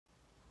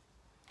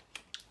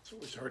It's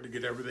always hard to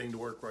get everything to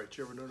work right.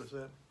 You ever notice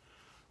that?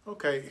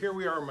 Okay, here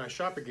we are in my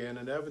shop again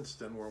in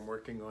Evanston, where I'm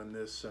working on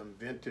this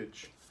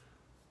vintage.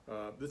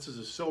 This is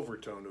a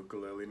Silvertone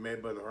ukulele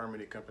made by the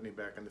Harmony Company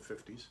back in the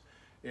 50s.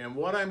 And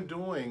what I'm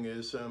doing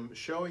is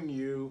showing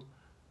you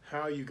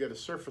how you get a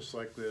surface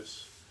like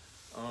this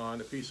on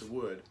a piece of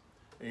wood.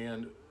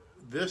 And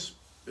this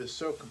is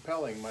so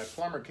compelling. My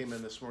plumber came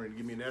in this morning to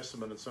give me an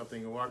estimate on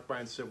something and walked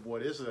by and said,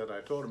 "What is that?"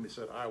 I told him. He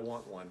said, "I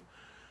want one."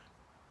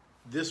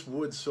 This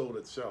wood sold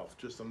itself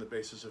just on the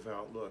basis of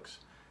how it looks.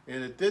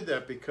 And it did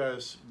that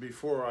because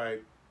before I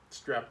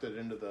strapped it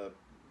into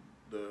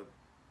the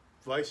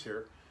vise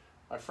here,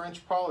 I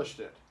French polished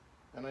it.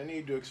 And I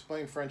need to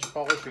explain French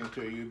polishing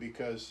to you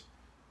because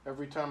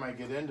every time I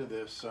get into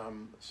this,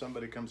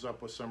 somebody comes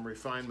up with some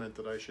refinement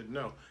that I should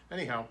know.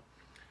 Anyhow,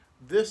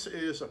 this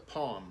is a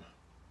palm.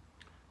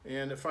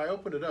 And if I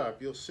open it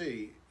up, you'll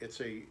see it's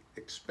a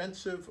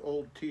expensive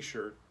old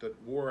t-shirt that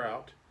wore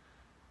out.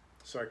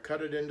 So I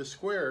cut it into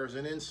squares,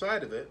 and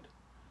inside of it,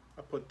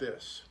 I put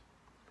this,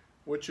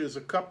 which is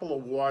a couple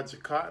of wads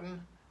of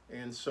cotton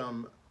and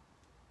some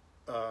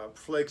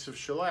flakes of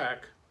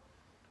shellac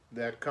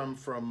that come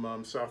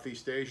from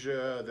Southeast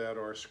Asia that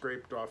are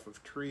scraped off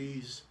of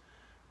trees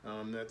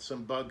that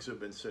some bugs have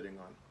been sitting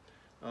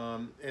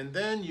on. And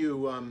then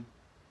you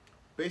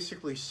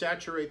basically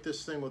saturate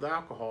this thing with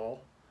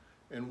alcohol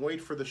and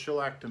wait for the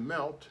shellac to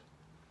melt.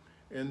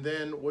 And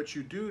then what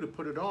you do to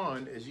put it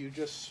on is you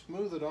just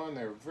smooth it on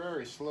there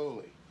very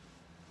slowly,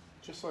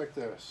 just like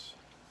this,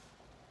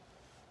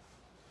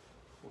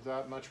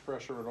 without much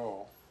pressure at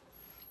all.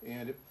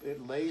 And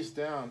it lays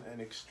down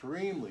an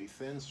extremely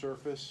thin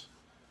surface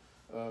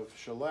of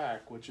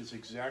shellac, which is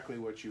exactly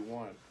what you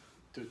want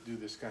to do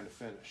this kind of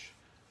finish.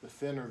 The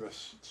thinner the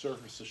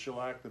surface of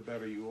shellac, the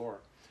better you are.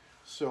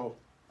 So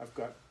I've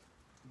got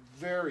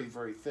very,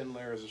 very thin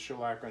layers of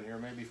shellac on here,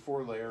 maybe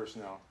 4 layers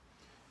now.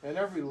 And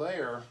every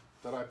layer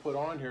that I put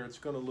on here, it's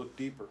going to look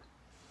deeper.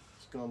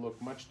 It's going to look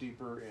much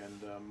deeper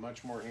and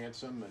much more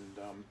handsome,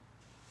 and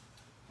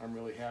I'm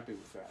really happy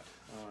with that.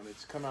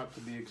 It's come out to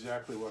be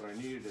exactly what I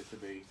needed it to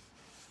be.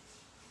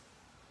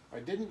 I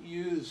didn't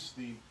use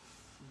the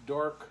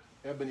dark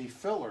ebony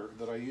filler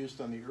that I used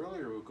on the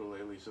earlier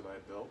ukuleles that I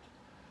built,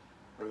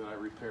 or that I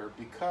repaired,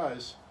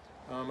 because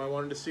I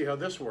wanted to see how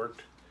this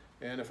worked,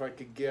 and if I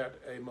could get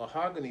a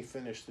mahogany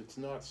finish that's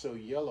not so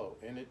yellow.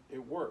 And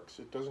it works.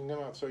 It doesn't come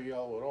out so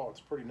yellow at all. It's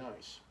pretty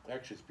nice.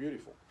 Actually, it's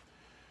beautiful.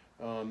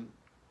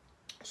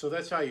 So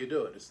that's how you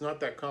do it. It's not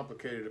that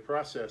complicated a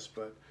process,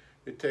 but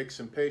it takes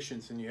some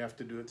patience, and you have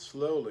to do it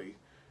slowly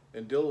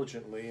and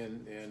diligently,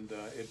 and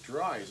it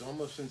dries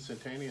almost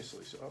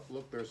instantaneously. So, oh,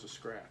 look, there's a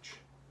scratch.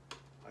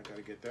 I got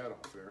to get that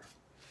off there.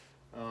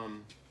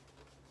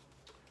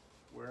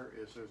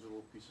 There's a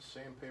little piece of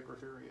sandpaper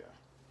here? Yeah.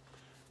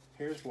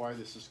 Here's why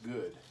this is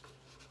good.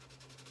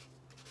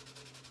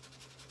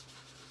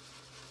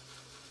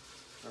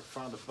 I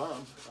found a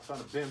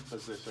bimp,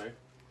 as they say,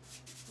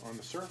 on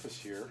the surface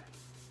here,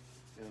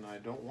 and I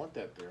don't want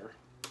that there.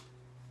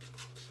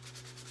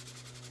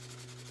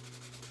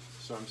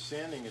 So I'm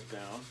sanding it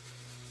down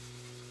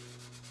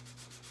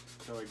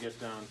until I get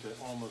down to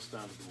almost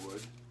down to the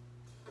wood.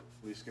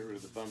 At least get rid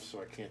of the bumps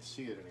so I can't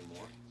see it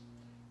anymore.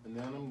 And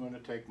then I'm going to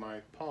take my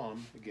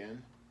palm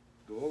again,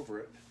 go over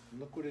it, and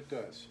look what it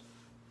does.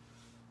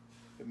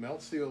 It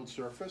melts the old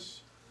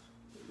surface,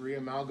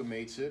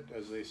 re-amalgamates it,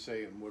 as they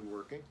say in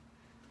woodworking,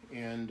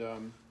 and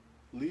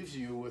leaves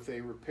you with a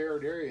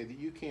repaired area that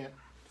you can't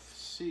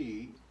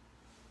see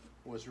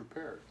was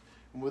repaired.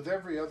 And with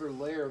every other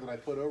layer that I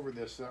put over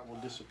this, that will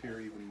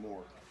disappear even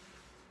more.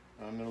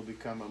 It'll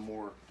become a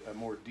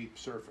more deep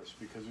surface,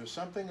 because there's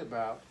something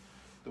about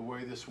the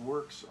way this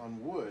works on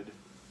wood.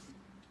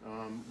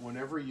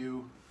 Whenever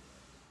you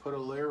put a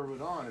layer of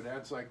it on, it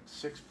adds like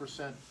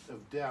 6%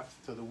 of depth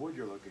to the wood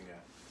you're looking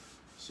at.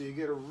 So you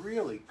get a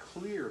really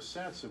clear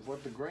sense of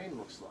what the grain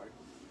looks like.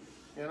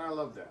 And I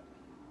love that.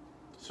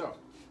 So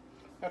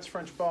that's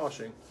French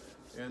polishing,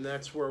 and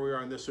that's where we are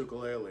on this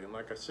ukulele. And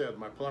like I said,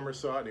 my plumber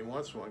saw it and he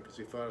wants one because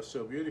he thought it was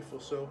so beautiful,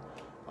 so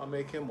I'll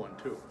make him one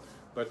too.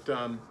 But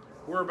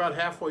we're about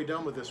halfway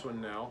done with this one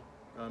now.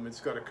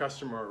 It's got a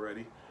customer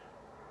already.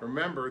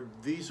 Remember,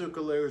 these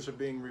ukuleles are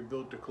being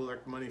rebuilt to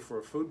collect money for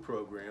a food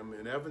program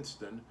in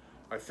Evanston.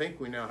 I think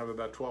we now have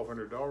about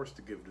 $1,200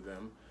 to give to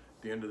them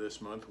at the end of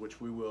this month,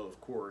 which we will, of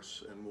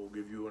course, and we'll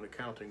give you an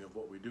accounting of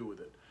what we do with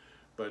it.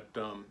 But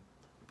the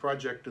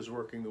project is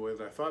working the way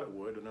that I thought it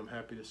would, and I'm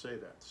happy to say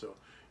that. So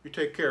you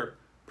take care.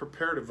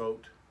 Prepare to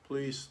vote.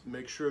 Please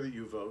make sure that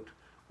you vote,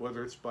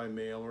 whether it's by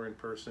mail or in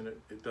person.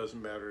 It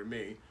doesn't matter to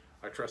me.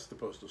 I trust the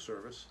Postal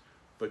Service,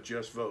 but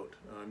just vote.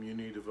 You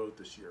need to vote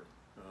this year.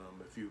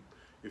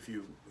 If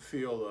you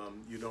feel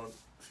you don't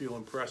feel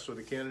impressed with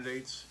the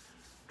candidates,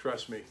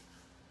 trust me,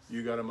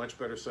 you got a much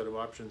better set of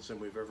options than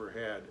we've ever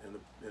had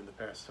in the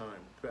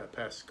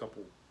past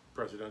couple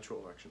presidential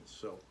elections.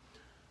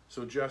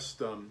 So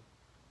just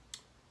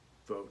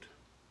vote.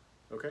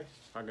 Okay,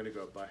 I'm gonna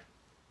go. Bye.